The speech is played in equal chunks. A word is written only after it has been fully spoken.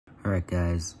Alright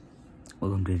guys,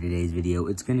 welcome to today's video.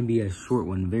 It's gonna be a short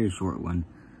one, very short one.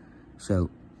 So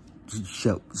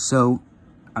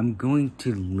I'm going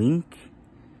to link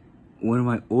one of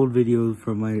my old videos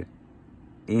from my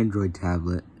Android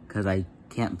tablet, because I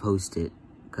can't post it,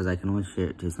 because I can only share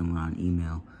it to someone on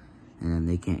email, and then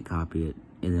they can't copy it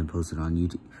and then post it on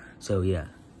YouTube. So yeah,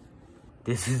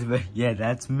 this is, yeah,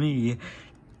 that's me.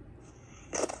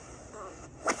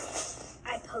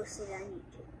 I posted on YouTube.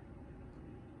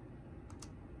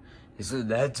 So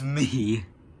that's me.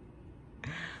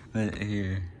 But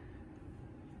here.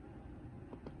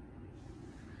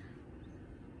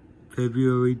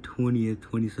 February 20th,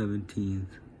 2017.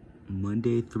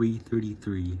 Monday,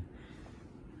 3:33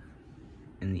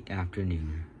 in the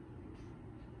afternoon.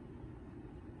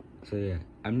 So yeah,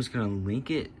 I'm just gonna link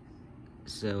it.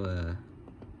 So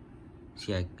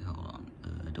see, hold on.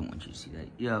 I don't want you to see that.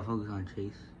 Yeah, focus on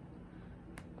Chase.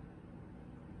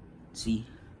 See?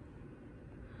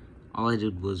 All I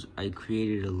did was I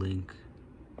created a link.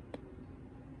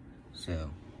 So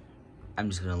I'm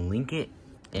just gonna link it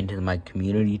into my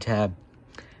community tab,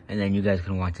 and then you guys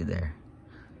can watch it there.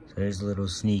 So there's a little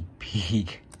sneak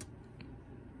peek.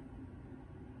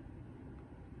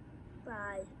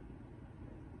 Bye.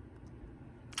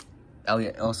 Oh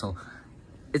yeah, also,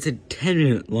 it's a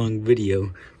 10-minute long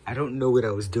video. I don't know what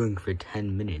I was doing for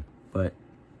 10 minutes, but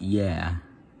yeah.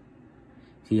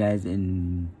 See you guys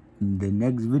in the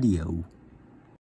next video.